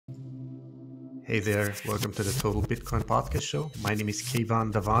Hey there, welcome to the Total Bitcoin podcast show. My name is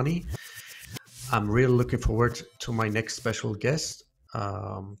Keyvan Davani. I'm really looking forward to my next special guest,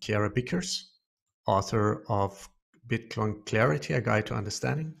 Kiara Bickers, author of Bitcoin Clarity, A Guide to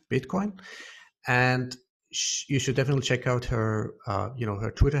Understanding Bitcoin. And you should definitely check out her,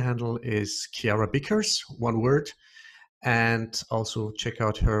 her Twitter handle is Kiara Bickers, one word. And also check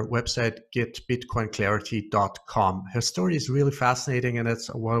out her website, getbitcoinclarity.com. Her story is really fascinating, and that's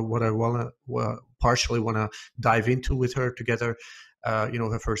what I partially want to dive into with her together.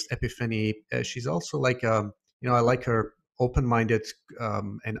 Her first Epiphany. She's also like, I like her open-minded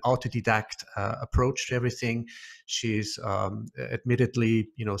and autodidact approach to everything. She's self-admittedly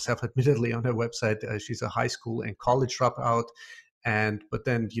on her website, she's a high school and college dropout. But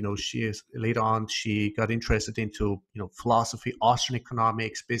then, later on, she got interested into, philosophy, Austrian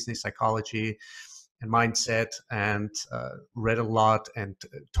economics, business psychology, and mindset, and read a lot and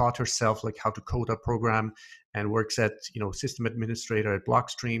taught herself like how to code a program, and works at, system administrator at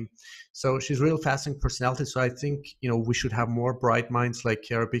Blockstream. So she's a real fascinating personality. So I think, we should have more bright minds like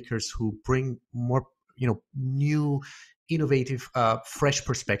Kiara Bickers who bring more, new, innovative, fresh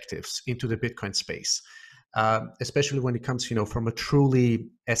perspectives into the Bitcoin space. Especially when it comes, from a truly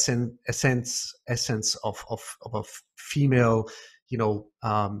essence of a female,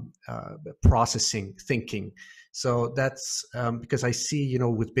 processing thinking. So that's because I see,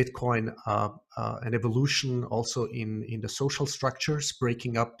 with Bitcoin, an evolution also in the social structures,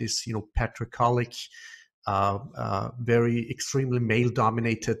 breaking up this, patriarchal, very extremely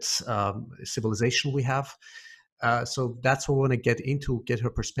male-dominated civilization we have. So that's what I want to get her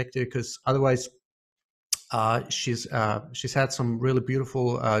perspective, because otherwise, she's had some really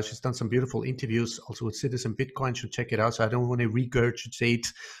beautiful, she's done some beautiful interviews also with Citizen Bitcoin. Should check it out. So I don't want to repeat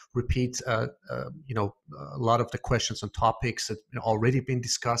a lot of the questions and topics that already been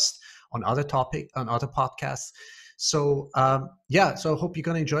discussed on other podcasts. So so I hope you're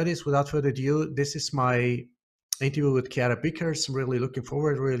going to enjoy this. Without further ado, this is my interview with Kiara Bickers. I'm really looking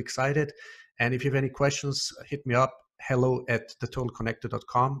forward, really excited. And if you have any questions, hit me up.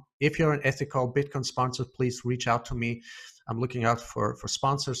 hello@thetotalconnector.com. If you're an ethical Bitcoin sponsor, please reach out to me. I'm looking out for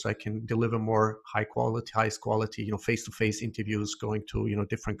sponsors so I can deliver more highest quality, face-to-face interviews, going to,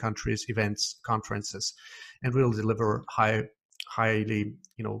 different countries, events, conferences, and really deliver high quality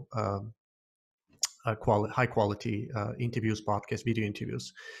interviews, podcast, video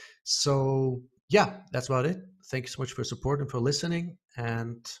interviews. So yeah, that's about it. Thank you so much for support and for listening,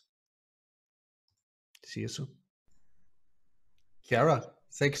 and see you soon. Kiara,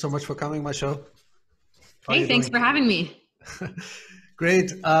 thank you so much for coming on my show. Hey, thanks for having me.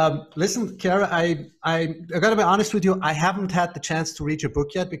 Great. Listen, Kiara, I gotta be honest with you. I haven't had the chance to read your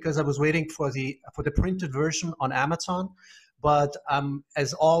book yet because I was waiting for the printed version on Amazon. But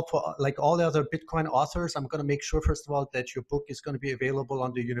as all the other Bitcoin authors, I'm going to make sure, first of all, that your book is going to be available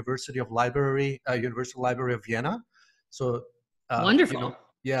on the Universal Library of Vienna. So wonderful.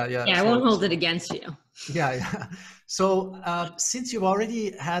 Yeah. I won't hold it against you. Yeah. So since you've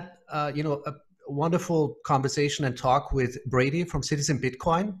already had, a wonderful conversation and talk with Brady from Citizen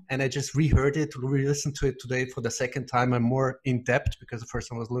Bitcoin, and I just re-listened to it today for the second time. I'm more in depth because the first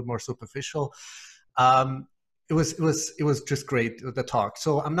one was a little more superficial. It was just great, the talk.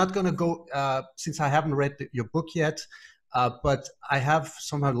 So I'm not going to go, since I haven't read your book yet, but I have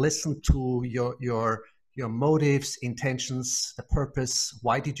somehow listened to your motives, intentions, the purpose.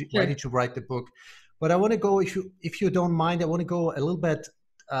 Why did you write the book? But I want to go, if you don't mind, I want to go a little bit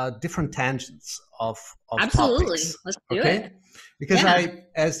different tangents of absolutely topics. Let's do it, because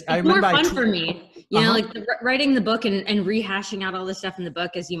it's more fun for me, like writing the book and rehashing out all the stuff in the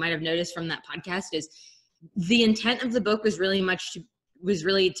book, as you might have noticed from that podcast. Is the intent of the book was really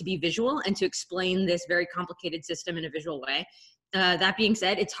to be visual and to explain this very complicated system in a visual way. That being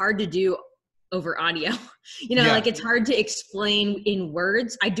said, it's hard to do over audio. It's hard to explain in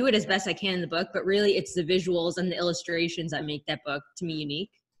words. I do it as best I can in the book, but really it's the visuals and the illustrations that make that book, to me,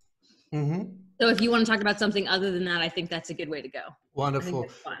 unique. Mm-hmm. So if you want to talk about something other than that, I think that's a good way to go. Wonderful.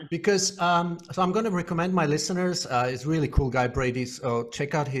 Because so I'm going to recommend my listeners. He's a really cool guy, Brady. So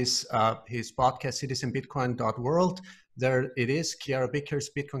check out his podcast, citizenbitcoin.world. There it is, Kiara Bickers,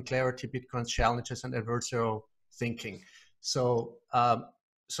 Bitcoin Clarity, Bitcoin Challenges, and Adversarial Thinking. So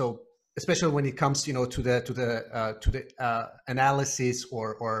especially when it comes, to the analysis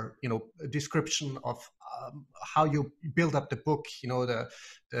or description of how you build up the book,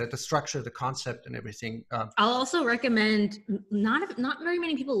 the structure, the concept, and everything. I'll also recommend, not very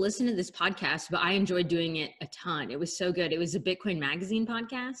many people listen to this podcast, but I enjoyed doing it a ton. It was so good. It was a Bitcoin Magazine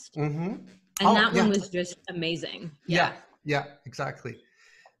podcast. Mm-hmm. And that one was just amazing. Yeah, exactly.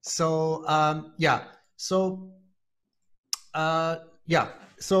 So yeah. So yeah.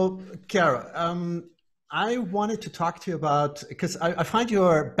 So Kiara, I wanted to talk to you about, because I find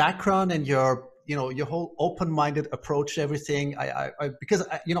your background and your, you know, your whole open-minded approach to everything. Because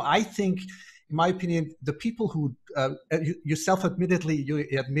you know, I think, in my opinion, the people who you self-admittedly, you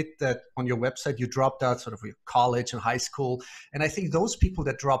admit that on your website you dropped out sort of your college and high school, and I think those people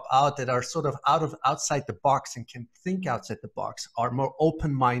that drop out, that are sort of outside the box and can think outside the box, are more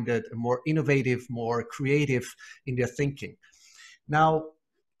open-minded, more innovative, more creative in their thinking. Now,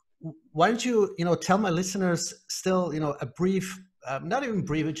 why don't you, you know, tell my listeners still, you know, a brief, not even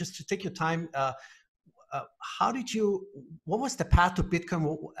brief, just to take your time. How did you? What was the path to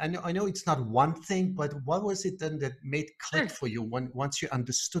Bitcoin? I know it's not one thing, but what was it then that made click for you once you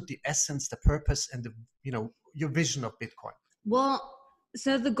understood the essence, the purpose, and the, you know, your vision of Bitcoin? Well,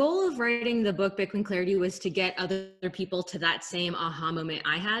 so the goal of writing the book Bitcoin Clarity was to get other people to that same aha moment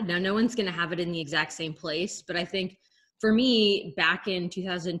I had. Now, no one's going to have it in the exact same place, but I think for me, back in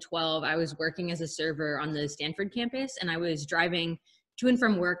 2012, I was working as a server on the Stanford campus, and I was driving to and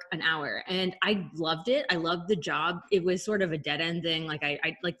from work an hour, and I loved it. I loved the job. It was sort of a dead end thing. Like I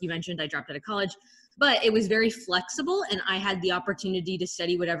like you mentioned, I dropped out of college, but it was very flexible, and I had the opportunity to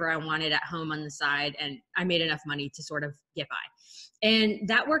study whatever I wanted at home on the side, and I made enough money to sort of get by. And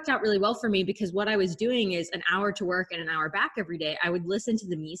that worked out really well for me, because what I was doing is an hour to work and an hour back every day. I would listen to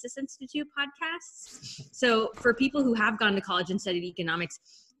the Mises Institute podcasts. So for people who have gone to college and studied economics,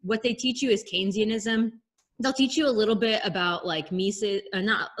 what they teach you is Keynesianism. They'll teach you a little bit about like Mises,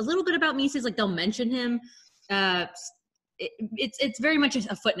 not a little bit about Mises, like they'll mention him. It's very much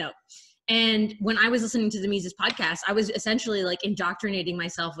a footnote. And when I was listening to the Mises podcast, I was essentially like indoctrinating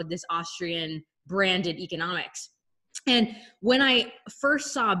myself with this Austrian branded economics. And when I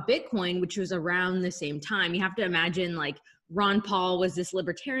first saw Bitcoin, which was around the same time, you have to imagine like Ron Paul was this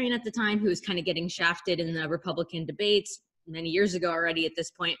libertarian at the time who was kind of getting shafted in the Republican debates many years ago already at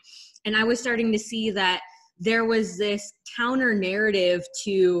this point. And I was starting to see that there was this counter narrative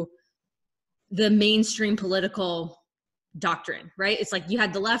to the mainstream political doctrine, right? It's like you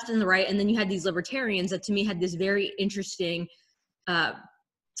had the left and the right, and then you had these libertarians that to me had this very interesting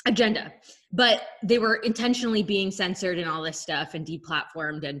agenda, but they were intentionally being censored and all this stuff and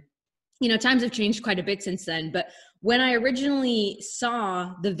deplatformed. And, you know, times have changed quite a bit since then. But when I originally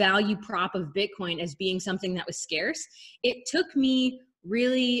saw the value prop of Bitcoin as being something that was scarce, it took me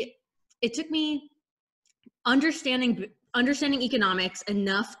understanding economics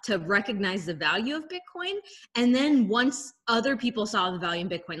enough to recognize the value of Bitcoin. And then once other people saw the value in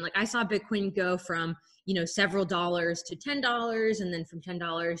Bitcoin, like I saw Bitcoin go from, you know, several dollars to $10, and then from $10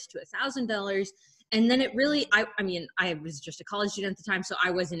 to $1,000. And then it really, I mean, I was just a college student at the time, so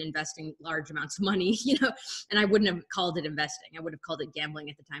I wasn't investing large amounts of money, you know, and I wouldn't have called it investing. I would have called it gambling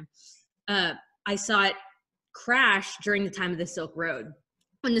at the time. I saw it crash during the time of the Silk Road.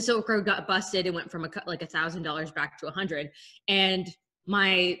 When the Silk Road got busted, it went from like $1,000 back to 100. And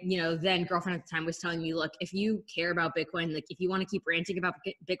my, you know, then girlfriend at the time was telling me, look, if you care about Bitcoin, like if you want to keep ranting about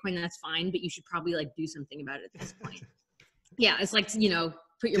Bitcoin, that's fine, but you should probably like do something about it at this point. Yeah, it's like, you know,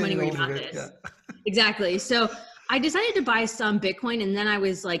 put your money where your mouth is. Yeah. Exactly. So I decided to buy some Bitcoin, and then I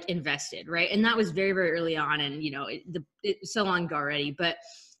was like invested, right? And that was very, very early on, and you know, it's so long ago already. But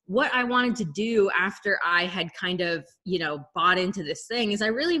what I wanted to do after I had kind of, you know, bought into this thing is I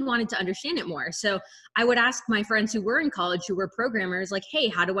really wanted to understand it more. So I would ask my friends who were in college, who were programmers, like, hey,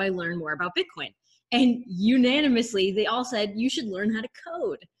 how do I learn more about Bitcoin? And unanimously, they all said, you should learn how to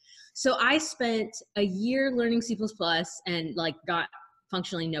code. So I spent a year learning C++ and like got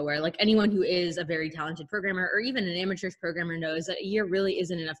functionally nowhere. Like anyone who is a very talented programmer or even an amateur programmer knows that a year really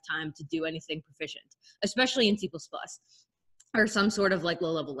isn't enough time to do anything proficient, especially in C++ or some sort of like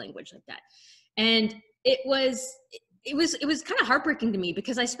low level language like that. And it was kind of heartbreaking to me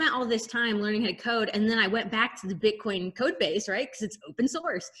because I spent all this time learning how to code, and then I went back to the Bitcoin code base, right? Because it's open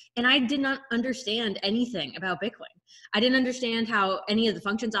source, and I did not understand anything about Bitcoin. I didn't understand how any of the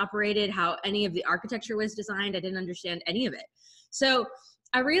functions operated, how any of the architecture was designed. I didn't understand any of it. So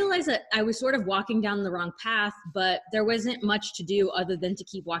I realized that I was sort of walking down the wrong path, but there wasn't much to do other than to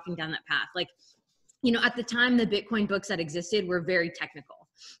keep walking down that path. Like, you know, at the time, the Bitcoin books that existed were very technical.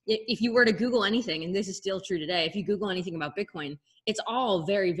 If you were to Google anything, and this is still true today, if you Google anything about Bitcoin, it's all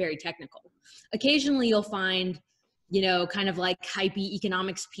very, very technical. Occasionally you'll find, you know, kind of like hypey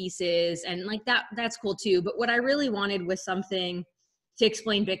economics pieces, and like that's cool too. But what I really wanted was something to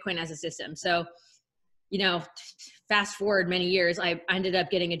explain Bitcoin as a system. So, you know, fast forward many years, I ended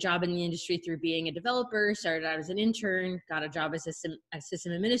up getting a job in the industry through being a developer, started out as an intern, got a job as a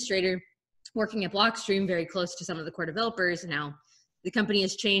system administrator, working at Blockstream, very close to some of the core developers. Now the company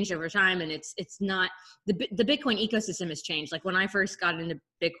has changed over time, and it's not the Bitcoin ecosystem has changed. Like when I first got into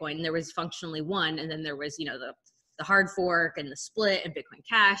Bitcoin, there was functionally one, and then there was, you know, the hard fork and the split and Bitcoin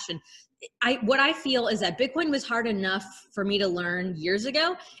Cash. And what I feel is that Bitcoin was hard enough for me to learn years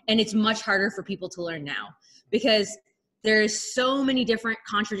ago, and it's much harder for people to learn now, because there's so many different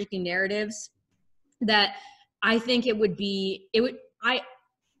contradicting narratives that I think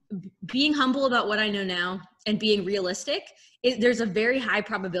being humble about what I know now and being realistic, there's a very high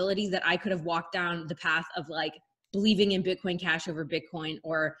probability that I could have walked down the path of like believing in Bitcoin Cash over Bitcoin,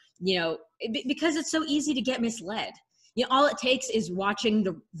 or, you know, because it's so easy to get misled. You know, all it takes is watching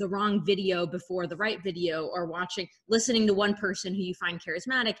the wrong video before the right video, or listening to one person who you find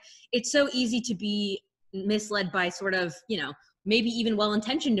charismatic. It's so easy to be misled by sort of, you know, maybe even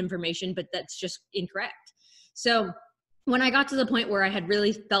well-intentioned information, but that's just incorrect. So when I got to the point where I had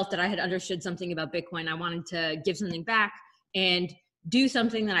really felt that I had understood something about Bitcoin, I wanted to give something back and do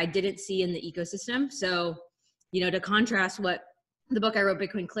something that I didn't see in the ecosystem. So, you know, to contrast what the book I wrote,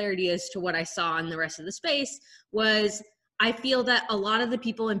 Bitcoin Clarity, is to what I saw in the rest of the space, was I feel that a lot of the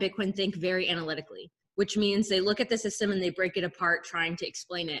people in Bitcoin think very analytically, which means they look at the system and they break it apart trying to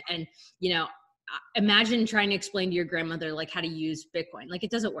explain it. And, you know, imagine trying to explain to your grandmother like how to use Bitcoin. Like,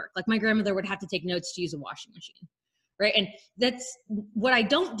 it doesn't work. Like, my grandmother would have to take notes to use a washing machine, right? And that's what I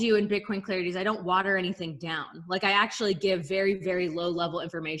don't do in Bitcoin Clarity, is I don't water anything down. Like, I actually give very, very low level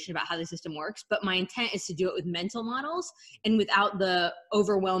information about how the system works, but my intent is to do it with mental models and without the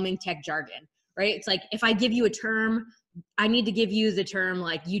overwhelming tech jargon, right? It's like, if I give you a term, I need to give you the term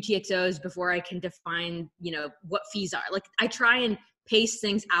like UTXOs before I can define, you know, what fees are. Like, I try and pace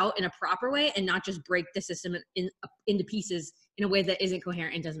things out in a proper way and not just break the system into pieces in a way that isn't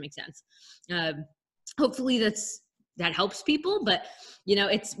coherent and doesn't make sense. Hopefully that helps people, but, you know,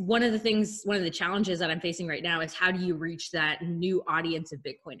 it's one of the challenges that I'm facing right now is, how do you reach that new audience of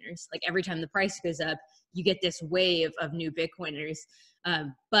Bitcoiners? Like, every time the price goes up, you get this wave of new Bitcoiners,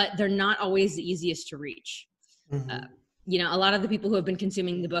 but they're not always the easiest to reach. Mm-hmm. You know, a lot of the people who have been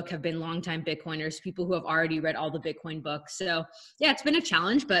consuming the book have been longtime Bitcoiners, people who have already read all the Bitcoin books. So yeah, it's been a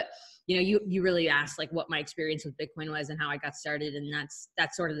challenge, but, you know, you really asked like what my experience with Bitcoin was and how I got started. And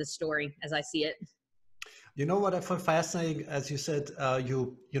that's sort of the story as I see it. You know what I find fascinating, as you said,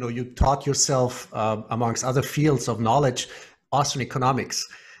 you taught yourself, amongst other fields of knowledge, Austrian economics.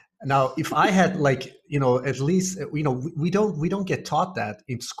 Now, if I had at least, we don't get taught that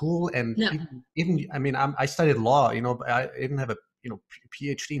in school, and No. even I mean, I studied law. I didn't have a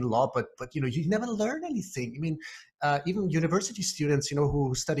PhD in law, but you never learn anything. I mean, even university students,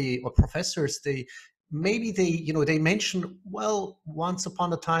 who study, or professors, they mention, well, once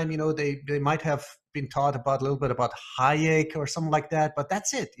upon a time, they might have been taught about a little bit about Hayek or something like that, but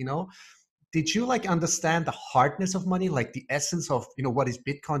that's it. Did you understand the hardness of money, like the essence of, what is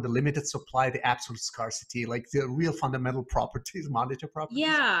Bitcoin, the limited supply, the absolute scarcity, like the real fundamental properties, monetary properties?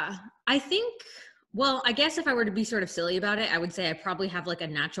 Yeah, I think, well, I guess if I were to be sort of silly about it, I would say I probably have like a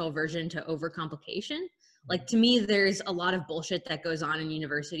natural aversion to overcomplication. Like, to me, there's a lot of bullshit that goes on in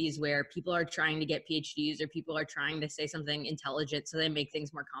universities where people are trying to get PhDs, or people are trying to say something intelligent, so they make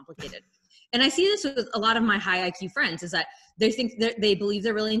things more complicated. And I see this with a lot of my high IQ friends, is that they think they believe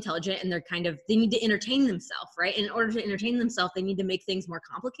they're really intelligent, and they need to entertain themselves, right? And in order to entertain themselves, they need to make things more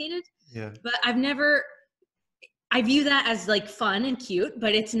complicated. Yeah. But I view that as like fun and cute,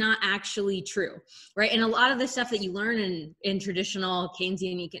 but it's not actually true, right? And a lot of the stuff that you learn in traditional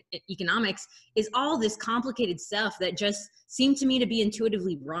Keynesian economics is all this complicated stuff that just seemed to me to be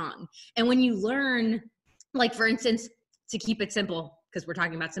intuitively wrong. And when you learn, like, for instance, to keep it simple, because we're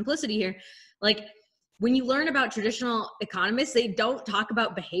talking about simplicity here, like, when you learn about traditional economists, they don't talk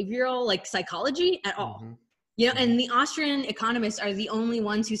about behavioral, like, psychology at all. Mm-hmm. And the Austrian economists are the only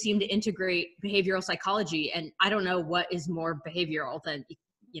ones who seem to integrate behavioral psychology. And I don't know what is more behavioral than,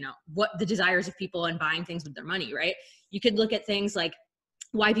 what the desires of people and buying things with their money, right? You could look at things like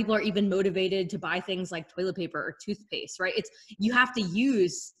why people are even motivated to buy things like toilet paper or toothpaste, right? You have to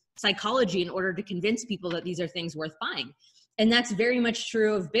use psychology in order to convince people that these are things worth buying. And that's very much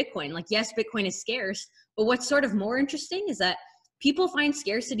true of Bitcoin. Like, yes, Bitcoin is scarce, but what's sort of more interesting is that people find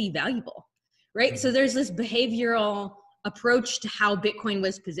scarcity valuable, right? So there's this behavioral approach to how Bitcoin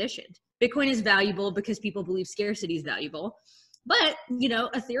was positioned. Bitcoin is valuable because people believe scarcity is valuable. But,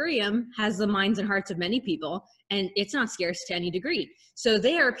 Ethereum has the minds and hearts of many people, and it's not scarce to any degree. So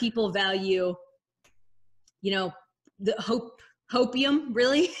there, people value, the hopium,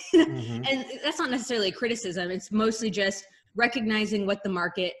 really. Mm-hmm. And that's not necessarily a criticism. It's mostly just recognizing what the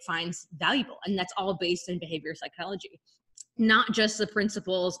market finds valuable. And that's all based in behavior psychology, not just the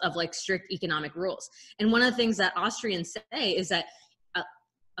principles of like strict economic rules. And one of the things that Austrians say is that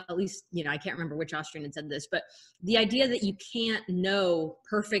at least, I can't remember which Austrian had said this, but the idea that you can't know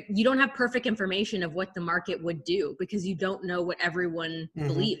you don't have perfect information of what the market would do because you don't know what everyone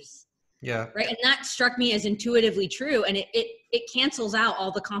believes. Yeah. Right. And that struck me as intuitively true. And it cancels out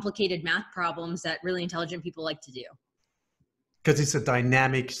all the complicated math problems that really intelligent people like to do. Because it's a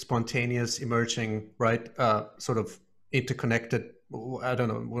dynamic, spontaneous, emerging, right? Sort of interconnected. I don't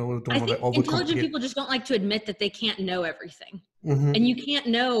know. I think intelligent people just don't like to admit that they can't know everything. Mm-hmm. And you can't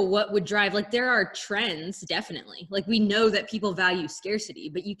know what would drive, like there are trends, definitely. Like we know that people value scarcity,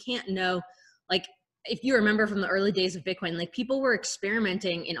 but you can't know, like, if you remember from the early days of Bitcoin, like people were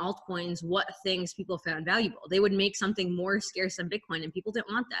experimenting in altcoins, what things people found valuable. They would make something more scarce than Bitcoin and people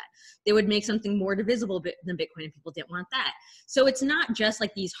didn't want that. They would make something more divisible than Bitcoin and people didn't want that. So it's not just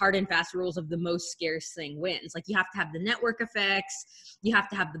like these hard and fast rules of the most scarce thing wins. Like you have to have the network effects, you have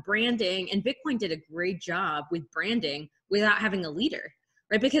to have the branding, and Bitcoin did a great job with branding without having a leader,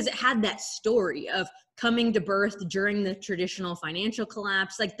 right? Because it had that story of coming to birth during the traditional financial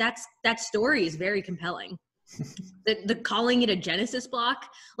collapse. Like that story is very compelling. the calling it a Genesis block,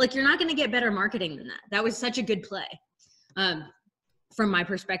 like you're not going to get better marketing than that. That was such a good play from my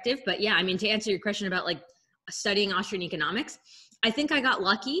perspective. But yeah, I mean, to answer your question about like studying Austrian economics, I think I got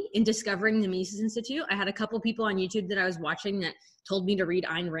lucky in discovering the Mises Institute. I had a couple people on YouTube that I was watching that told me to read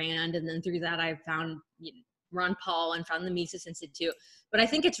Ayn Rand. And then through that, I found Ron Paul and found the Mises Institute. But I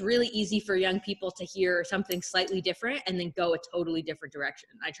think it's really easy for young people to hear something slightly different and then go a totally different direction.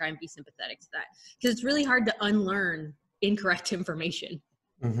 I try and be sympathetic to that because it's really hard to unlearn incorrect information.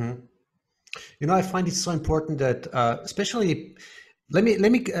 Mm-hmm. I find it so important that, especially, let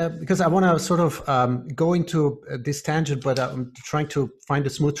me because I want to sort of go into this tangent, but I'm trying to find a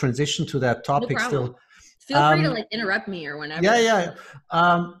smooth transition to that topic. No problem. Still, feel free to like interrupt me or whenever. Yeah.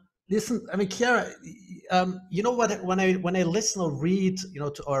 Listen, I mean, Kiara, you know what? When I listen or read,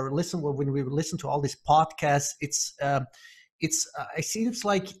 when we listen to all these podcasts, it seems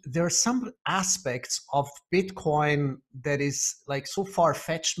like there are some aspects of Bitcoin that is like so far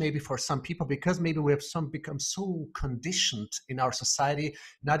fetched, maybe for some people, because maybe we have become so conditioned in our society,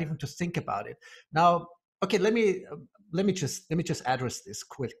 not even to think about it. Now, okay, let me just address this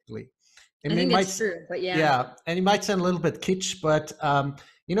quickly. I think it's true, but yeah, and it might sound a little bit kitsch, but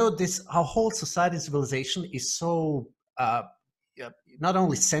our whole society and civilization is so not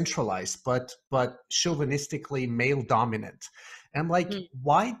only centralized but chauvinistically male dominant, and like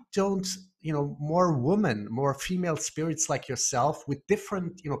why don't more female spirits like yourself with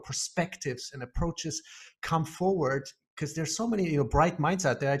different perspectives and approaches come forward? Because there's so many bright minds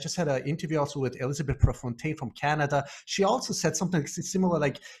out there. I just had an interview also with Elizabeth Prefontaine from Canada. She also said something similar,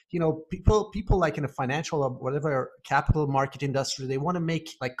 like people like in a financial or whatever capital market industry, they want to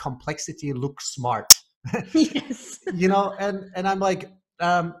make like complexity look smart. Yes. And I'm like,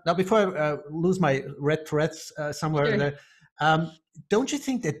 now before I lose my red threads somewhere Sure. there, don't you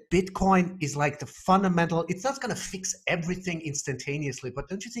think that Bitcoin is like the fundamental? It's not going to fix everything instantaneously, but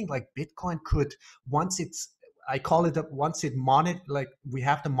don't you think like Bitcoin could, once we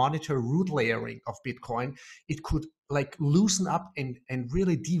have the monitor root layering of Bitcoin, it could like loosen up and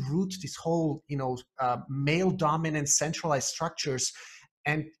really deroot this whole male dominant centralized structures.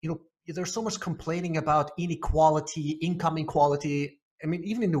 And there's so much complaining about inequality, income inequality. I mean,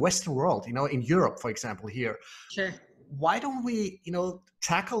 even in the Western world, in Europe, for example, here. Sure. Why don't we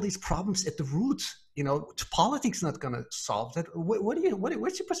tackle these problems at the root? Politics not going to solve that.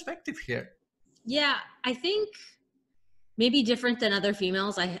 What's your perspective here? Yeah, I think maybe different than other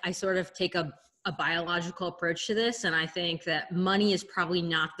females, I sort of take a biological approach to this, and I think that money is probably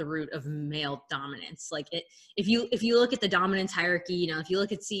not the root of male dominance. Like if you look at the dominance hierarchy, if you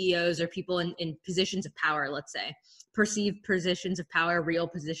look at CEOs or people in positions of power, let's say perceived positions of power, real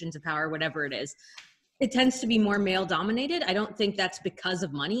positions of power, whatever it is, it tends to be more male dominated. I don't think that's because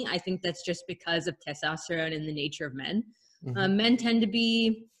of money. I think that's just because of testosterone and the nature of men. Mm-hmm. Men tend to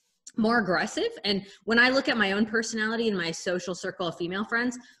be more aggressive. And when I look at my own personality and my social circle of female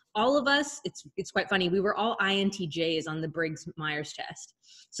friends, all of us, it's quite funny. We were all INTJs on the Briggs-Myers test.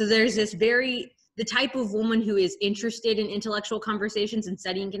 So there's the type of woman who is interested in intellectual conversations and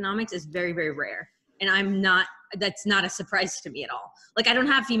studying economics is very, very rare. And that's not a surprise to me at all. Like I don't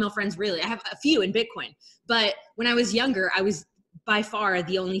have female friends really. I have a few in Bitcoin, but when I was younger, I was by far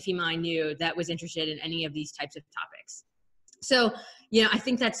the only female I knew that was interested in any of these types of topics. So, I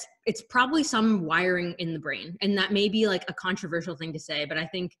think it's probably some wiring in the brain, and that may be like a controversial thing to say, but I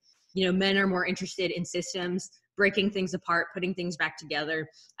think, men are more interested in systems, breaking things apart, putting things back together.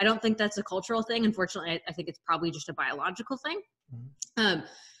 I don't think that's a cultural thing. Unfortunately, I think it's probably just a biological thing.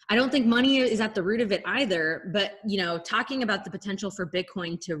 I don't think money is at the root of it either, but, you know, talking about the potential for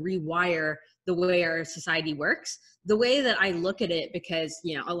Bitcoin to rewire the way our society works, the way that I look at it, because,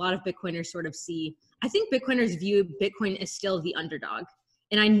 you know, a lot of Bitcoiners sort of see, I think Bitcoiners view Bitcoin as still the underdog.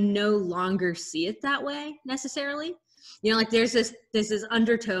 And I no longer see it that way necessarily. You know, like there's this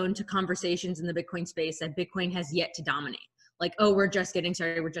undertone to conversations in the Bitcoin space that Bitcoin has yet to dominate. Like, oh, we're just getting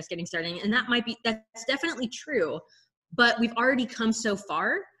started. We're just getting started. And that's definitely true. But we've already come so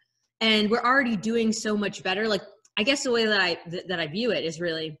far and we're already doing so much better. Like, I guess the way that I view it is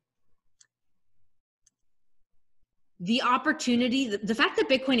really the opportunity, the fact that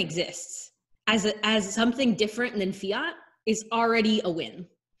Bitcoin exists as something different than fiat is already a win.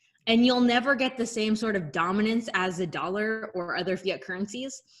 And you'll never get the same sort of dominance as the dollar or other fiat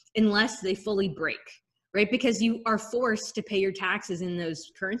currencies unless they fully break, right? Because you are forced to pay your taxes in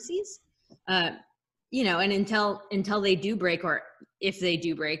those currencies, you know, and until they do break, or if they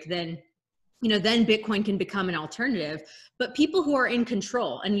do break, then, you know, then Bitcoin can become an alternative. But people who are in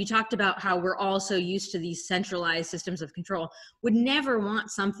control, and you talked about how we're all so used to these centralized systems of control, would never want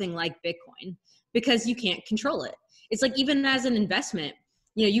something like Bitcoin because you can't control it. It's like, even as an investment,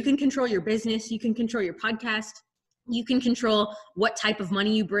 you know, you can control your business, you can control your podcast, you can control what type of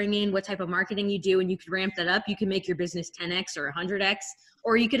money you bring in, what type of marketing you do, and you can ramp that up. You can make your business 10x or 100x,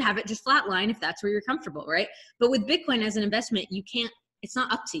 or you could have it just flatline if that's where you're comfortable, right? But with Bitcoin as an investment, you can't, it's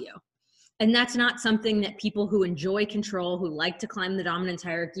not up to you. And that's not something that people who enjoy control, who like to climb the dominance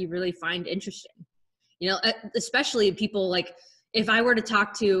hierarchy, really find interesting. You know, especially people like, if I were to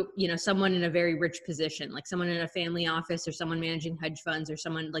talk to, you know, someone in a very rich position, like someone in a family office or someone managing hedge funds or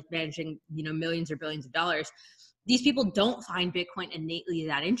someone like managing, you know, millions or billions of dollars, these people don't find Bitcoin innately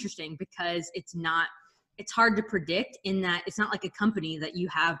that interesting because it's hard to predict, in that it's not like a company that you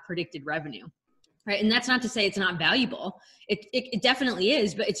have predicted revenue, right? And that's not to say it's not valuable. It definitely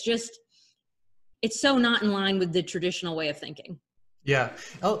is, but it's so not in line with the traditional way of thinking. Yeah.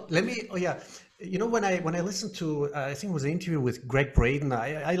 Oh, yeah. You know, when I listened to, I think it was an interview with Greg Braden,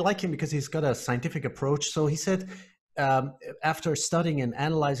 I like him because he's got a scientific approach. So he said, after studying and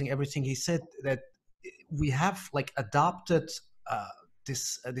analyzing everything, he said that we have like adopted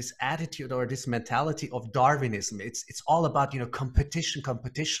this attitude or this mentality of Darwinism. It's all about, you know, competition.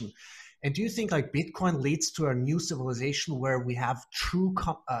 And do you think like Bitcoin leads to a new civilization where we have true,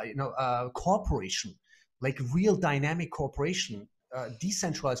 cooperation, like real dynamic cooperation?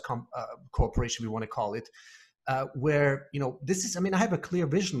 Decentralized cooperation, we want to call it, where, you know, this is, I mean, I have a clear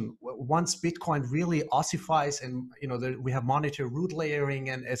vision. Once Bitcoin really ossifies and, you know, we have monetary root layering,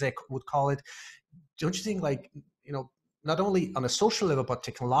 and as I would call it, don't you think, like, you know, not only on a social level, but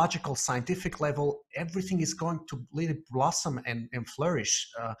technological, scientific level, everything is going to really blossom and flourish?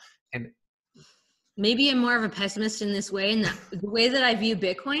 And maybe I'm more of a pessimist in this way, and that the way that I view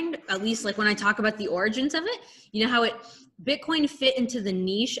Bitcoin, at least like when I talk about the origins of it, you know, how Bitcoin fit into the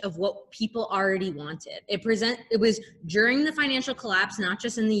niche of what people already wanted. It was during the financial collapse, not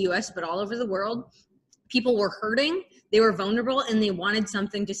just in the US, but all over the world. People were hurting, they were vulnerable, and they wanted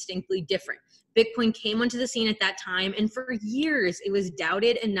something distinctly different. Bitcoin came onto the scene at that time, and for years it was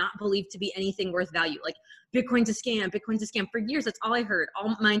doubted and not believed to be anything worth value. Like, Bitcoin's a scam, Bitcoin's a scam. For years, that's all I heard.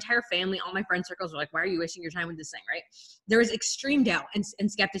 All my entire family, all my friend circles were like, why are you wasting your time with this thing, right? There was extreme doubt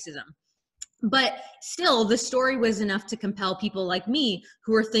and skepticism. But still, the story was enough to compel people like me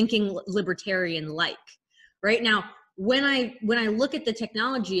who are thinking libertarian-like. Right now, when I look at the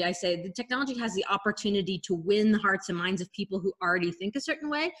technology, I say the technology has the opportunity to win the hearts and minds of people who already think a certain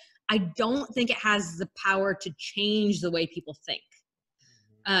way. I don't think it has the power to change the way people think.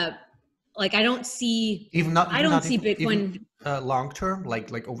 Like, I don't see Bitcoin long term,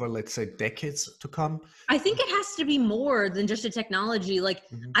 like over, let's say, decades to come. I think it has to be more than just a technology. Like,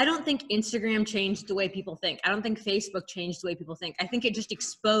 I don't think Instagram changed the way people think. I don't think Facebook changed the way people think. I think it just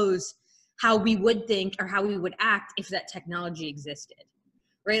exposed how we would think or how we would act if that technology existed,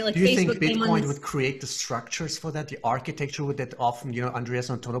 right? Like, do you Facebook think Bitcoin would create the structures for that, the architecture with that? Often, you know, Andreas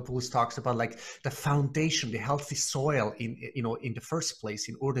Antonopoulos talks about like the foundation, the healthy soil in, you know, in the first place,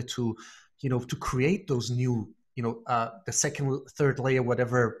 in order to, you know, to create those new, you know, the second, third layer,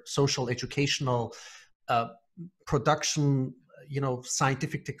 whatever, social, educational, production, you know,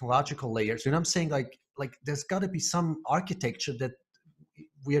 scientific, technological layers. You know what I'm saying? Like there's got to be some architecture that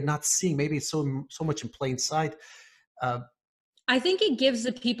we are not seeing. Maybe it's so much in plain sight. I think it gives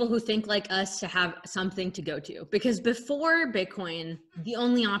the people who think like us to have something to go to, because before Bitcoin, the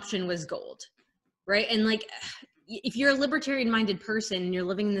only option was gold, right? And like, if you're a libertarian-minded person and you're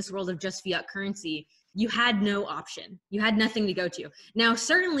living in this world of just fiat currency, you had no option. You had nothing to go to. Now,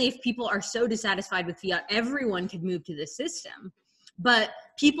 certainly if people are so dissatisfied with fiat, everyone could move to this system. But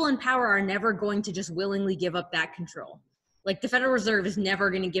people in power are never going to just willingly give up that control. Like the Federal Reserve is never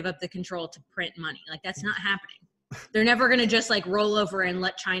going to give up the control to print money. Like that's not happening. They're never going to just like roll over and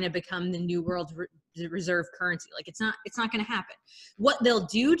let China become the new world reserve currency. Like it's not going to happen. What they'll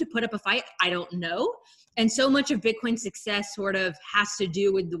do to put up a fight, I don't know. And so much of Bitcoin's success sort of has to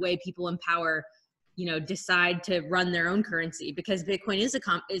do with the way people in power, you know, decide to run their own currency, because Bitcoin is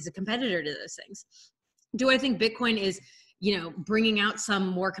a competitor to those things. Do I think Bitcoin is, you know, bringing out some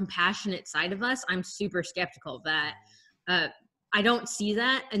more compassionate side of us? I'm super skeptical of that. I don't see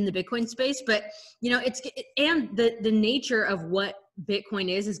that in the Bitcoin space, but you know, and the nature of what Bitcoin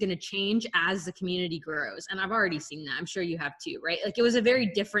is going to change as the community grows. And I've already seen that. I'm sure you have too, right? Like it was a very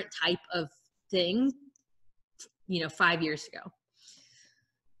different type of thing, you know, 5 years ago.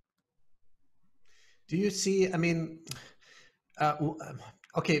 Do you see, I mean,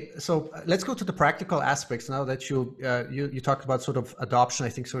 okay, so let's go to the practical aspects now that you talked about sort of adoption. I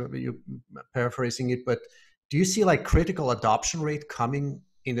think so you paraphrasing it, but do you see like critical adoption rate coming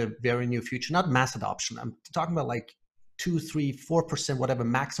in the very near future? Not mass adoption. I'm talking about like 2, 3, 4%, whatever,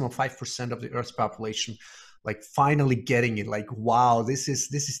 maximum 5% of the Earth's population, like finally getting it. Like, wow, this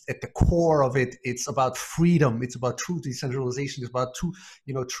is at the core of it. It's about freedom. It's about true decentralization. It's about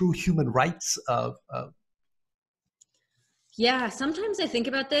true human rights. Yeah, sometimes I think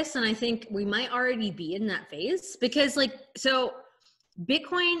about this and I think we might already be in that phase, because like, so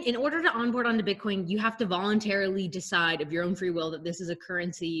Bitcoin, in order to onboard onto Bitcoin, you have to voluntarily decide of your own free will that this is a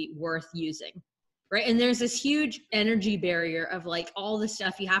currency worth using, right? And there's this huge energy barrier of like all the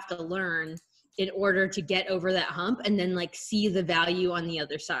stuff you have to learn in order to get over that hump and then like see the value on the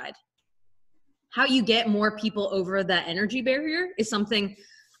other side. How you get more people over that energy barrier is something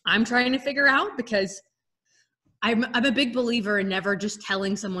I'm trying to figure out, because I'm a big believer in never just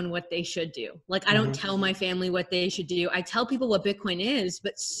telling someone what they should do. Like I don't tell my family what they should do. I tell people what Bitcoin is,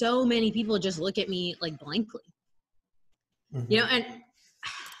 but so many people just look at me like blankly. You know, and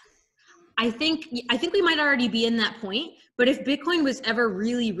I think we might already be in that point, but if Bitcoin was ever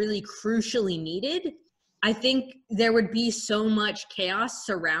really, really crucially needed, I think there would be so much chaos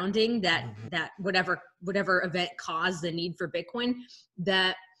surrounding that whatever event caused the need for Bitcoin,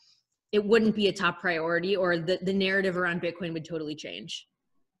 that it wouldn't be a top priority, or the narrative around Bitcoin would totally change.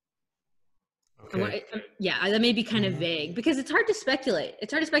 Okay. Yeah, that may be kind of vague because it's hard to speculate.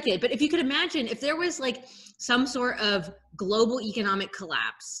 But if you could imagine, if there was like some sort of global economic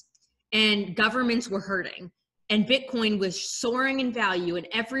collapse and governments were hurting and Bitcoin was soaring in value and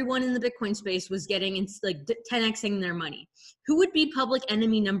everyone in the Bitcoin space was getting like 10xing their money, who would be public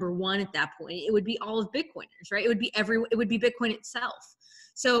enemy number one at that point? It would be all of Bitcoiners, right? It would be Bitcoin itself.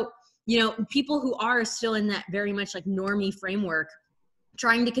 So, you know, people who are still in that very much like normie framework,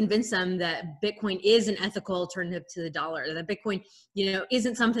 trying to convince them that Bitcoin is an ethical alternative to the dollar, that Bitcoin, you know,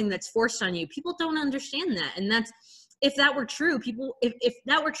 isn't something that's forced on you. People don't understand that. And that's, if that were true, if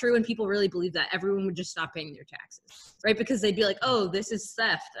that were true and people really believe that, everyone would just stop paying their taxes, right? Because they'd be like, oh, this is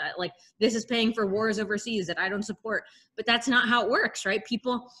theft. Like this is paying for wars overseas that I don't support. But that's not how it works, right?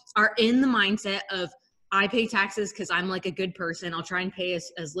 People are in the mindset of, I pay taxes because I'm like a good person. I'll try and pay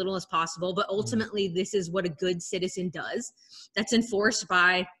as little as possible. But ultimately, this is what a good citizen does. That's enforced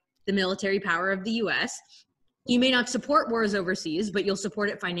by the military power of the US. You may not support wars overseas, but you'll support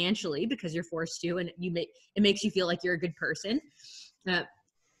it financially because you're forced to, and it makes you feel like you're a good person. I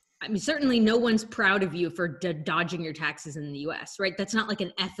mean, certainly no one's proud of you for dodging your taxes in the US, right? That's not like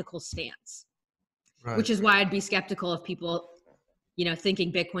an ethical stance, right. Which is why I'd be skeptical of people, you know,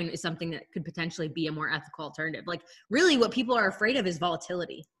 thinking Bitcoin is something that could potentially be a more ethical alternative. Like really what people are afraid of is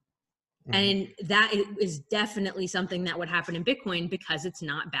volatility. And that is definitely something that would happen in Bitcoin because it's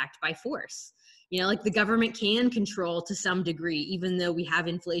not backed by force. You know, like the government can control to some degree, even though we have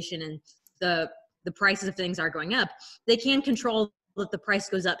inflation and the prices of things are going up, they can control that the price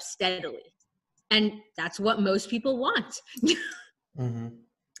goes up steadily. And that's what most people want.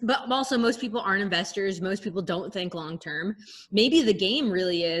 But also most people aren't investors. Most people don't think long-term. Maybe the game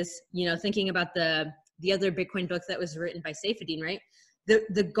really is, you know, thinking about the other Bitcoin book that was written by Saifedean, right?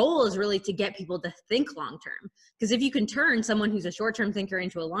 The goal is really to get people to think long-term. Because if you can turn someone who's a short-term thinker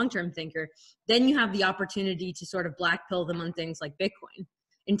into a long-term thinker, then you have the opportunity to sort of black pill them on things like Bitcoin.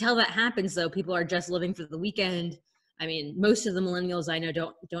 Until that happens though, people are just living for the weekend. I mean, most of the millennials I know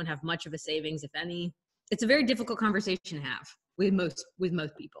don't have much of a savings, if any. It's a very difficult conversation to have with most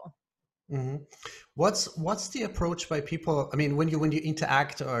people. What's the approach by people? I mean, when you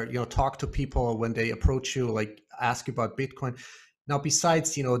interact or, you know, talk to people, when they approach you, like ask you about Bitcoin. Now,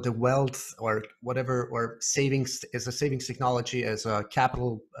 besides, you know, the wealth or whatever, or savings as a savings technology, as a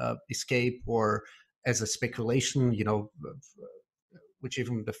capital escape, or as a speculation, you know, which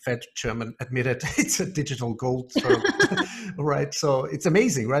even the Fed chairman admitted it's a digital gold sort of, right? So it's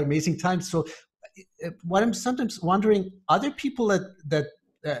amazing, right? Amazing times. So what I'm sometimes wondering, other people that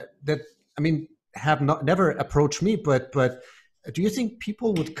I mean have never approached me, but do you think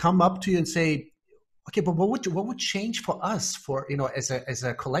people would come up to you and say, okay, but what would change for us, for as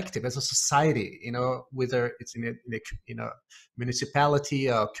a collective, as a society, whether it's in a municipality,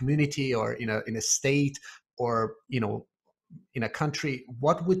 a community, or in a state, or in a country?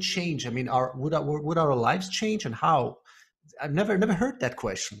 What would change? I mean, would our lives change, and how? I've never heard that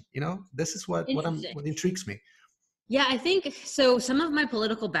question. This is what intrigues me. Yeah, I think so. Some of my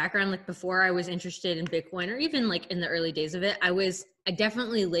political background, like before I was interested in Bitcoin, or even like in the early days of it, I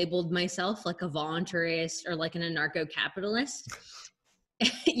definitely labeled myself like a voluntarist or like an anarcho-capitalist.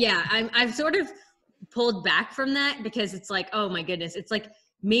 Yeah, I've sort of pulled back from that, because it's like, oh my goodness, it's like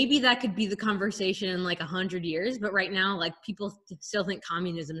maybe that could be the conversation in like 100 years, but right now, like, people still think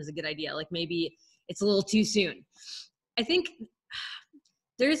communism is a good idea. Like, maybe it's a little too soon. I think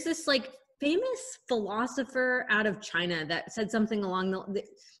there's this like famous philosopher out of China that said something along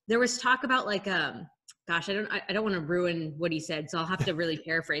there was talk about like, gosh, I don't want to ruin what he said, so I'll have to really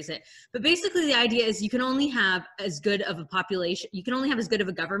paraphrase it. But basically the idea is you can only have as good of a population, you can only have as good of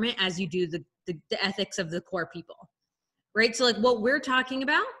a government as you do the ethics of the core people, right? So like what we're talking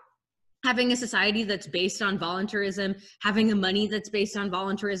about, having a society that's based on voluntarism, having a money that's based on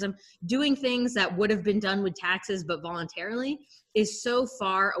voluntarism, doing things that would have been done with taxes but voluntarily, is so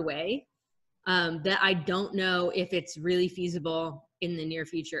far away that I don't know if it's really feasible in the near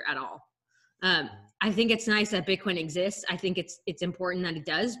future at all. I think it's nice that Bitcoin exists. I think it's important that it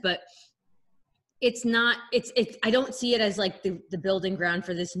does, but it's not, I don't see it as like the building ground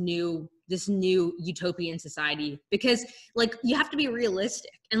for this new utopian society, because like you have to be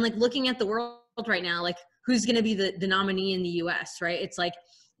realistic, and like looking at the world right now, like who's going to be the nominee in the US, right? It's like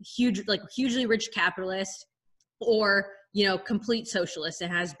hugely rich capitalist, or, complete socialist,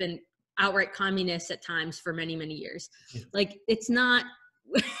 and has been outright communist at times for many, many years. Yeah. Like it's not,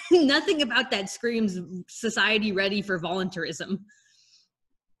 nothing about that screams society ready for voluntarism.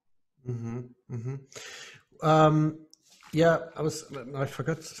 Mm-hmm. Mm-hmm. Yeah, I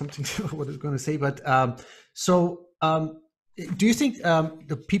forgot something what I was going to say, but do you think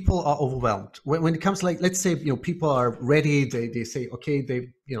the people are overwhelmed when it comes, like, let's say, people are ready, they say, okay, they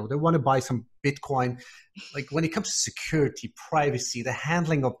want to buy some Bitcoin. Like when it comes to security, privacy, the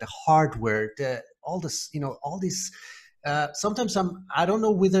handling of the hardware, all these sometimes I don't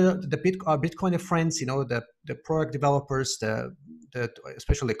know whether our Bitcoiner friends, the product developers,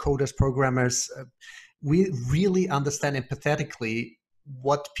 especially coders, programmers, we really understand empathetically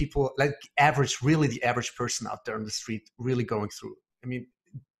what people like the average person out there on the street really going through. I mean,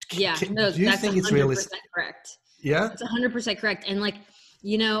 do you think it's realistic? Correct. Yeah, it's 100% correct. And like,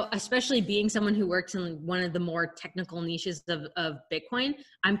 especially being someone who works in one of the more technical niches of Bitcoin,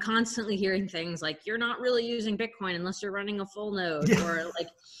 I'm constantly hearing things like, you're not really using Bitcoin unless you're running a full node, yeah. Or like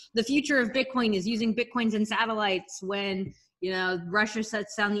the future of Bitcoin is using Bitcoins and satellites when, Russia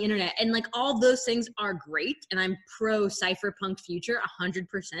shuts down the internet. And like all those things are great. And I'm pro cypherpunk future 100%.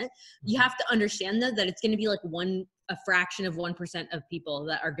 You have to understand though, that it's going to be like a fraction of 1% of people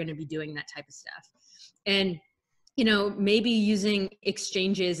that are going to be doing that type of stuff. And maybe using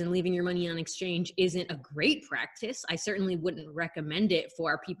exchanges and leaving your money on exchange isn't a great practice. I certainly wouldn't recommend it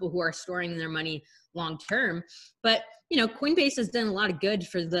for people who are storing their money long term. But Coinbase has done a lot of good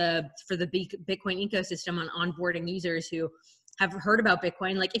for the Bitcoin ecosystem on onboarding users who have heard about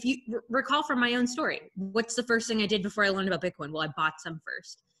Bitcoin. Like if you recall from my own story, what's the first thing I did before I learned about Bitcoin? Well, I bought some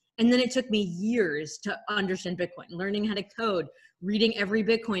first. And then it took me years to understand Bitcoin, learning how to code, reading every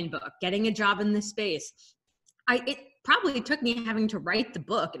Bitcoin book, getting a job in this space. It probably took me having to write the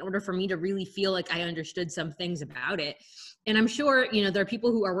book in order for me to really feel like I understood some things about it. And I'm sure, there are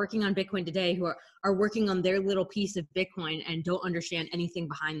people who are working on Bitcoin today who are working on their little piece of Bitcoin and don't understand anything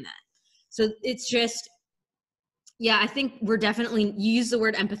behind that. So it's just, yeah, I think we're definitely, you use the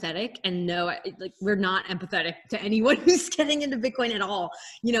word empathetic, and no, like we're not empathetic to anyone who's getting into Bitcoin at all.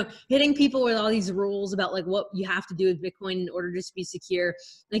 Hitting people with all these rules about like what you have to do with Bitcoin in order to be secure.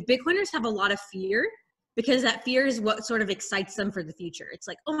 Like Bitcoiners have a lot of fear, because that fear is what sort of excites them for the future. It's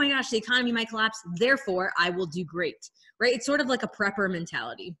like, oh my gosh, the economy might collapse, therefore I will do great, right? It's sort of like a prepper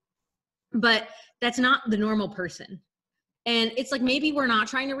mentality, but that's not the normal person. And it's like, maybe we're not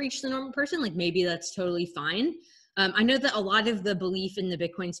trying to reach the normal person. Like maybe that's totally fine. I know that a lot of the belief in the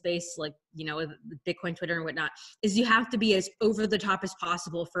Bitcoin space, like, with Bitcoin Twitter and whatnot, is you have to be as over the top as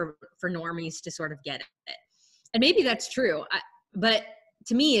possible for normies to sort of get it. And maybe that's true. But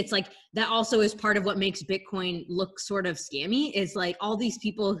to me, it's like that also is part of what makes Bitcoin look sort of scammy, is like all these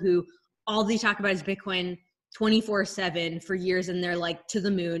people who all they talk about is Bitcoin 24/7 for years, and they're like to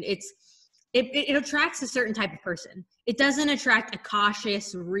the moon. It attracts a certain type of person. It doesn't attract a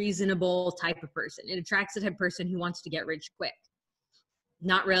cautious, reasonable type of person. It attracts a type of person who wants to get rich quick,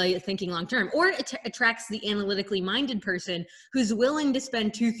 not really thinking long term. Or it attracts the analytically minded person who's willing to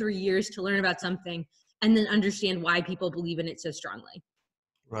spend 2-3 years to learn about something and then understand why people believe in it so strongly.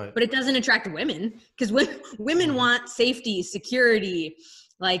 Right. But it doesn't attract women, because women want safety, security,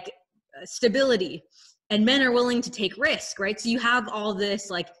 like stability. And men are willing to take risk, right? So you have all this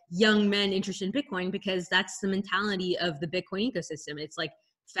like young men interested in Bitcoin because that's the mentality of the Bitcoin ecosystem. It's like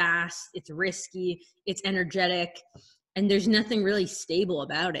fast, it's risky, it's energetic, and there's nothing really stable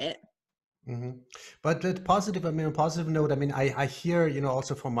about it. Mm-hmm. But on a positive note, I mean, I hear,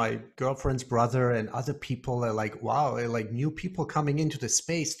 also from my girlfriend's brother and other people are like, wow, like new people coming into the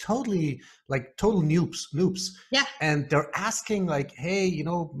space, totally like total noobs. Yeah. And they're asking like, hey,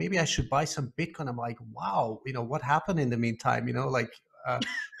 maybe I should buy some Bitcoin. I'm like, wow, what happened in the meantime?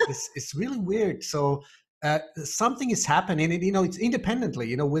 It's really weird. So something is happening, and it's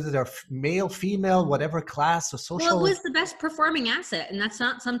independently, whether they're male, female, whatever class or social. Well, it was the best performing asset, and that's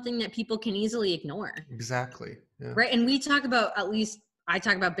not something that people can easily ignore. Exactly. Yeah. Right. And we talk about, at least I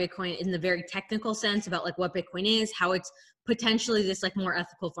talk about Bitcoin in the very technical sense about like what Bitcoin is, how it's potentially this like more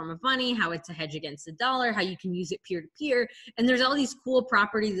ethical form of money, how it's a hedge against the dollar, how you can use it peer to peer. And there's all these cool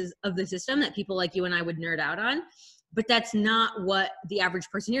properties of the system that people like you and I would nerd out on. But that's not what the average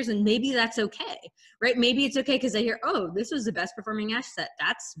person hears. And maybe that's okay, right? Maybe it's okay because they hear, oh, this was the best performing asset.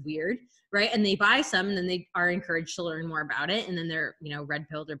 That's weird, right? And they buy some, and then they are encouraged to learn more about it. And then they're, red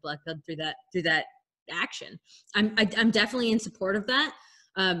pilled or black pilled through that action. I'm definitely in support of that.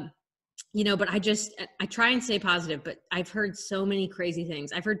 But I try and stay positive, but I've heard so many crazy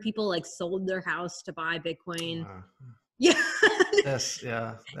things. I've heard people like sold their house to buy Bitcoin. Yeah. That's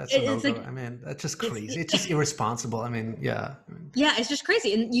a no-go. Like, I mean, that's just crazy. It's just irresponsible. I mean, yeah. Yeah, it's just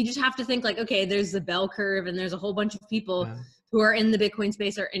crazy. And you just have to think like, okay, there's the bell curve, and there's a whole bunch of people who are in the Bitcoin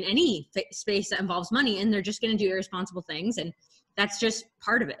space or in any space that involves money, and they're just going to do irresponsible things. And that's just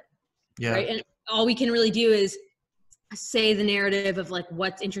part of it. Yeah. Right. And all we can really do is say the narrative of like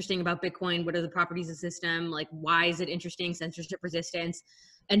what's interesting about Bitcoin, what are the properties of the system, like why is it interesting, censorship resistance,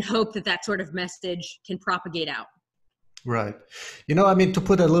 and hope that sort of message can propagate out. Right. I mean, to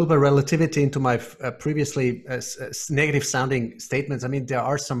put a little bit of relativity into my previously negative sounding statements, I mean, there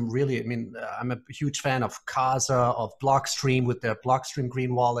are some really, I'm a huge fan of Casa, of Blockstream with their Blockstream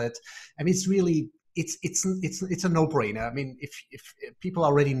green wallet. I mean, it's really, it's a no-brainer. I mean, if people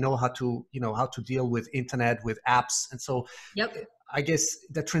already know how to deal with internet, with apps. And so I guess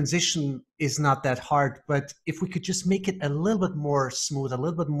the transition is not that hard, but if we could just make it a little bit more smooth, a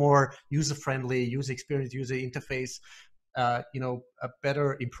little bit more user-friendly, user experience, user interface,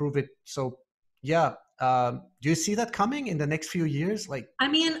 better improve it. So yeah. Do you see that coming in the next few years? Like, I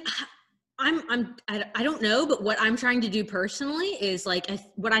mean, I don't know, but what I'm trying to do personally is like,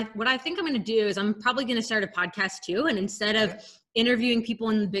 what I think I'm going to do is I'm probably going to start a podcast too. And instead of interviewing people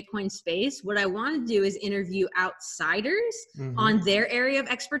in the Bitcoin space, what I want to do is interview outsiders on their area of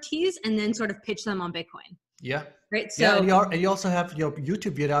expertise and then sort of pitch them on Bitcoin. Yeah. Right. So and you also have your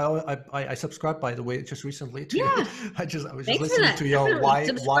YouTube video. I subscribed, by the way, just recently to you. I was just listening to your why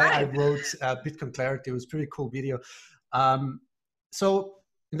I wrote Bitcoin Clarity. It was a pretty cool video. So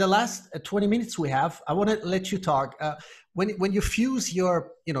in the last 20 minutes we have, I want to let you talk. When you fuse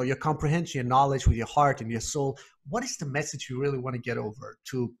your comprehension, your knowledge with your heart and your soul, what is the message you really want to get over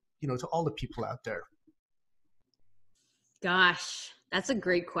to all the people out there? Gosh, that's a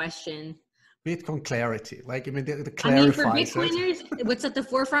great question. Bitcoin clarity, like the clarifies. I mean, for Bitcoiners, what's at the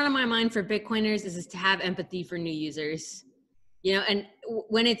forefront of my mind for Bitcoiners is to have empathy for new users. And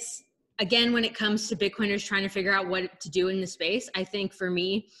when it comes to Bitcoiners trying to figure out what to do in the space, I think for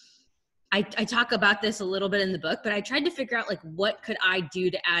me, I talk about this a little bit in the book, but I tried to figure out like, what could I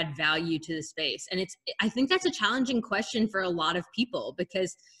do to add value to the space? And I think that's a challenging question for a lot of people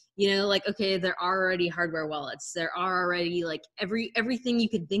because okay, there are already hardware wallets. There are already like everything you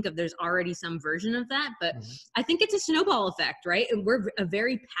could think of. There's already some version of that, but I think it's a snowball effect, right? And we're a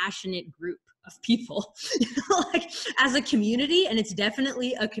very passionate group of people, like as a community, and it's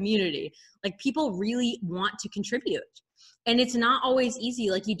definitely a community. Like people really want to contribute, and it's not always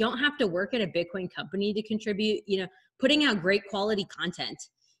easy. Like you don't have to work at a Bitcoin company to contribute. Putting out great quality content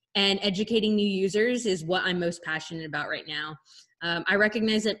and educating new users is what I'm most passionate about right now. I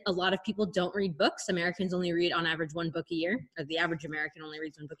recognize that a lot of people don't read books. Americans only read on average one book a year, or the average American only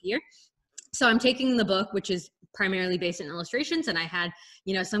reads one book a year. So I'm taking the book, which is primarily based in illustrations, and I had,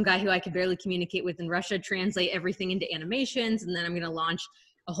 you know, some guy who I could barely communicate with in Russia translate everything into animations, and then I'm going to launch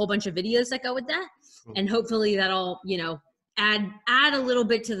a whole bunch of videos that go with that. Cool. And hopefully that'll, you know, add a little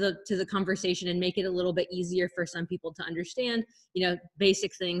bit to the conversation and make it a little bit easier for some people to understand, you know,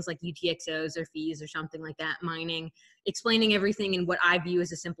 basic things like UTXOs or fees or something like that, mining, explaining everything in what I view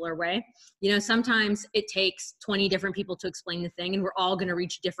as a simpler way. You know, sometimes it takes 20 different people to explain the thing, and we're all going to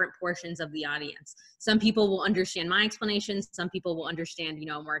reach different portions of the audience. Some people will understand my explanations. Some people will understand, you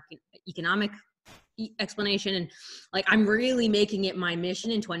know, a more economic explanation. And like, I'm really making it my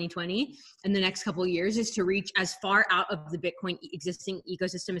mission in 2020 and the next couple of years is to reach as far out of the Bitcoin existing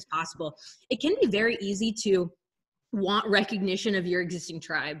ecosystem as possible. It can be very easy to want recognition of your existing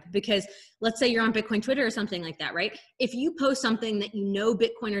tribe, because let's say you're on Bitcoin Twitter or something like that, right? If you post something that you know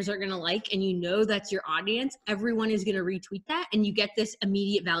Bitcoiners are going to like, and you know that's your audience, everyone is going to retweet that, and you get this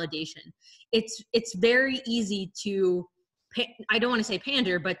immediate validation. It's very easy to, I don't want to say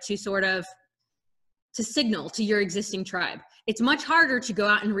pander, but to sort of to signal to your existing tribe. It's much harder to go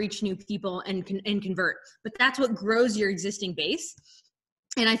out and reach new people and convert, but that's what grows your existing base.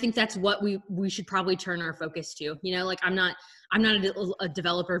 And I think that's what we should probably turn our focus to. You know, like I'm not a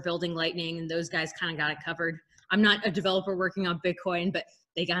developer building Lightning, and those guys kind of got it covered. I'm not a developer working on Bitcoin, but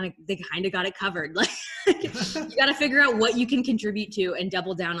they kind of got it covered. Like you got to figure out what you can contribute to and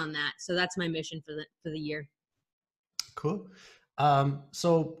double down on that. So that's my mission for the year. Cool.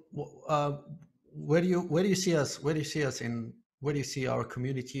 Where do you see us in, where do you see our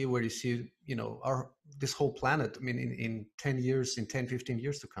community, where do you see, you know, this whole planet, I mean, in 10 years, in 10, 15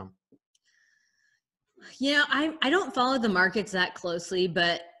 years to come? Yeah, I don't follow the markets that closely,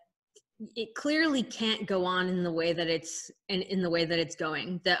 but it clearly can't go on in the way that it's in the way that it's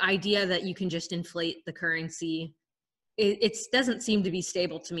going. The idea that you can just inflate the currency, it doesn't seem to be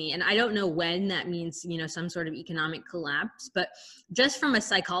stable to me. And I don't know when that means, you know, some sort of economic collapse, but just from a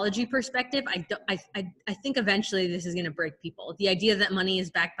psychology perspective, I think eventually this is going to break people. The idea that money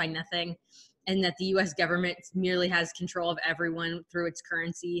is backed by nothing and that the US government merely has control of everyone through its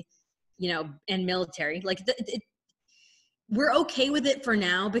currency, you know, and military, like we're okay with it for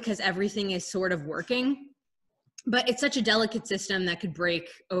now because everything is sort of working, but it's such a delicate system that could break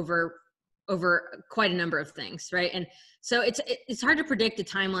over quite a number of things, right? And so it's hard to predict the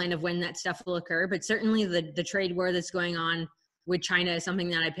timeline of when that stuff will occur, but certainly the trade war that's going on with China is something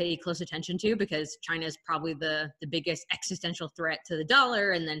that I pay close attention to, because China is probably the biggest existential threat to the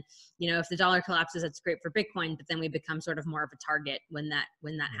dollar. And then, you know, if the dollar collapses, that's great for Bitcoin, but then we become sort of more of a target when that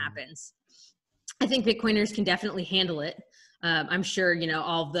happens. I think Bitcoiners can definitely handle it. I'm sure, you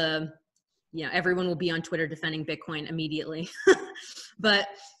know, everyone will be on Twitter defending Bitcoin immediately. But,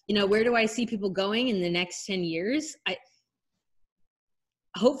 you know, where do I see people going in the next 10 years?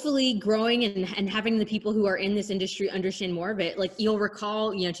 Hopefully growing and having the people who are in this industry understand more of it. Like, you'll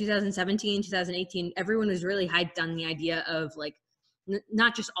recall, you know, 2017, 2018, everyone was really hyped on the idea of like,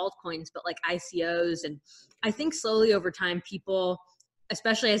 not just altcoins, but like ICOs. And I think slowly over time, people,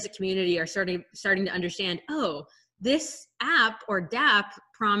 especially as a community, are starting to understand, oh, this app or dApp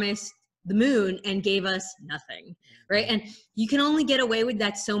promised the moon and gave us nothing, right? And you can only get away with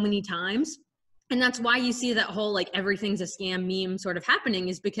that so many times. And that's why you see that whole like everything's a scam meme sort of happening,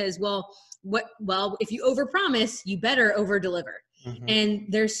 is because, well, if you overpromise, you better overdeliver. Mm-hmm. And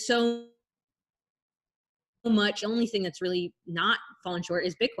there's so much. The only thing that's really not fallen short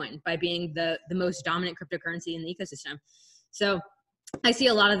is Bitcoin, by being the most dominant cryptocurrency in the ecosystem. So I see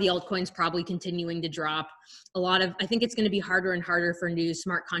a lot of the altcoins probably continuing to drop. I think it's going to be harder and harder for new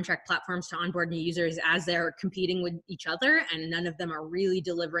smart contract platforms to onboard new users as they're competing with each other, and none of them are really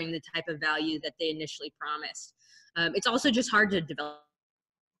delivering the type of value that they initially promised. It's also just hard to develop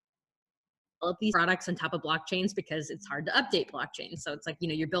these products on top of blockchains because it's hard to update blockchains. So it's like, you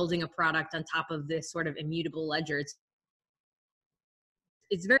know, you're building a product on top of this sort of immutable ledger.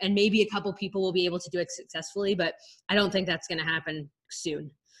 It's very, and maybe a couple people will be able to do it successfully, but I don't think that's going to happen soon.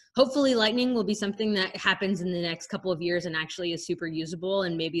 Hopefully Lightning will be something that happens in the next couple of years and actually is super usable.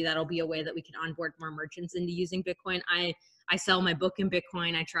 And maybe that'll be a way that we can onboard more merchants into using Bitcoin. I sell my book in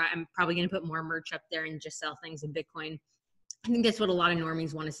Bitcoin. I'm probably going to put more merch up there and just sell things in Bitcoin. I think that's what a lot of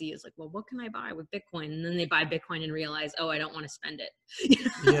normies want to see, is like, well, what can I buy with Bitcoin? And then they buy Bitcoin and realize, oh, I don't want to spend it.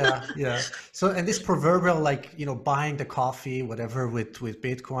 Yeah. So, and this proverbial, like, you know, buying the coffee, whatever, with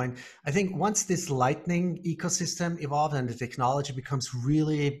Bitcoin, I think once this Lightning ecosystem evolves and the technology becomes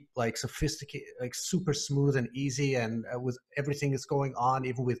really like sophisticated, like super smooth and easy, and with everything that's going on,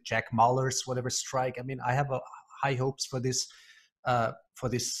 even with Jack Mallers, whatever strike, I mean, I have high hopes for this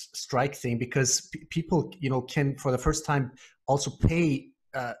strike thing, because people, you know, can for the first time also pay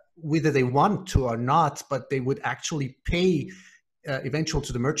whether they want to or not, but they would actually pay eventually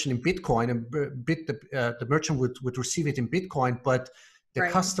to the merchant in Bitcoin, and the merchant would receive it in Bitcoin, but the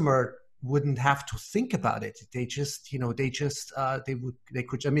customer wouldn't have to think about it. They just, they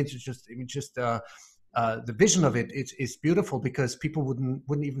could. I mean, the vision of it is beautiful, because people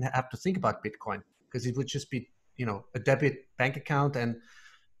wouldn't even have to think about Bitcoin, because it would just be, a debit bank account and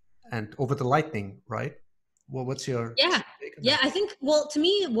over the Lightning, right? Well, what's your take on yeah? that? I think, well, to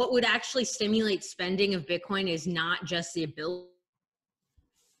me, what would actually stimulate spending of Bitcoin is not just the ability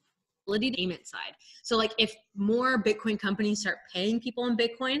payment side. So like if more Bitcoin companies start paying people in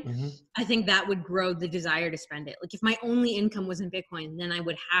Bitcoin, I think that would grow the desire to spend it. Like if my only income was in Bitcoin, then I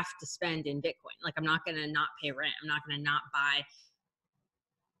would have to spend in Bitcoin. Like I'm not going to not pay rent. I'm not going to not buy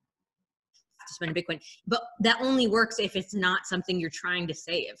to spend in Bitcoin. But that only works if it's not something you're trying to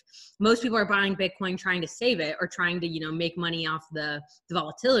save. Most people are buying Bitcoin trying to save it, or trying to, make money off the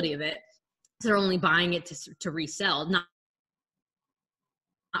volatility of it. So they're only buying it to resell, not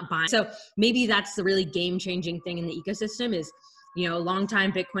buying. So maybe that's the really game-changing thing in the ecosystem is,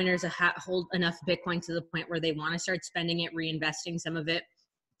 long-time Bitcoiners hold enough Bitcoin to the point where they want to start spending it, reinvesting some of it.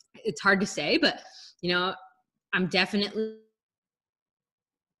 It's hard to say, but I'm definitely,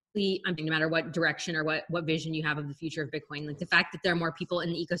 no matter what direction or what vision you have of the future of Bitcoin, like the fact that there are more people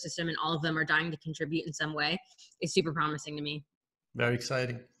in the ecosystem and all of them are dying to contribute in some way is super promising to me. Very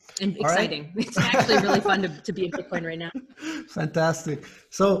exciting. And exciting. Right. It's actually really fun to be in Bitcoin right now. Fantastic.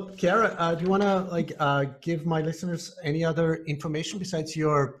 So, Kiara, do you want to give my listeners any other information besides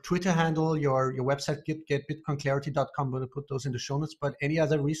your Twitter handle, your website, getbitcoinclarity.com? I'm going to put those in the show notes, but any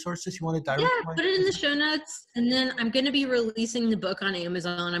other resources you want to direct? Yeah, put it in the show notes. And then I'm going to be releasing the book on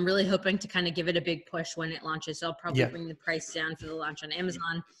Amazon. I'm really hoping to kind of give it a big push when it launches. So I'll probably bring the price down for the launch on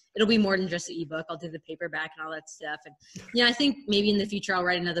Amazon. It'll be more than just the ebook. I'll do the paperback and all that stuff. And I think maybe in the future I'll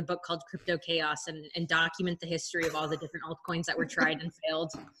write another book called Crypto Chaos and document the history of all the different altcoins that were tried and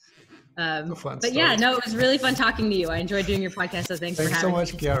failed. But yeah, no, it was really fun talking to you. I enjoyed doing your podcast. So thanks for having me. Thanks so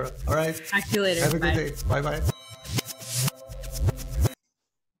much, Kiara. All right. Talk to you later. Have a good day. Bye-bye.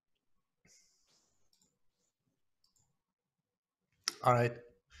 All right.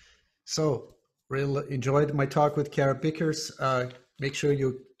 So really enjoyed my talk with Kiara Bickers. Make sure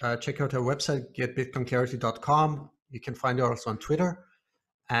you check out her website, getbitcoinclarity.com. You can find her also on Twitter.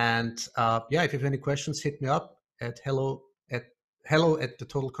 And if you have any questions, hit me up at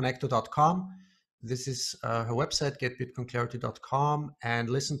hello@thetotalconnector.com. This is her website, getbitcoinclarity.com, and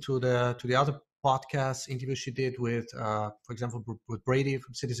listen to the other podcasts, interviews she did with, for example, with Brady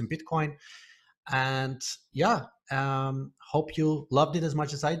from Citizen Bitcoin. And hope you loved it as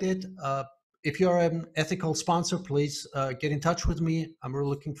much as I did. If you're an ethical sponsor, please get in touch with me. I'm really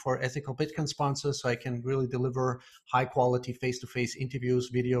looking for ethical Bitcoin sponsors so I can really deliver high quality face-to-face interviews,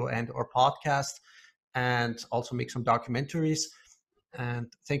 video and/or podcast, and also make some documentaries.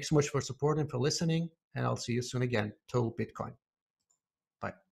 And thanks so much for support and for listening. And I'll see you soon again. Total Bitcoin.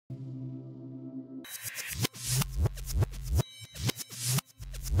 Bye.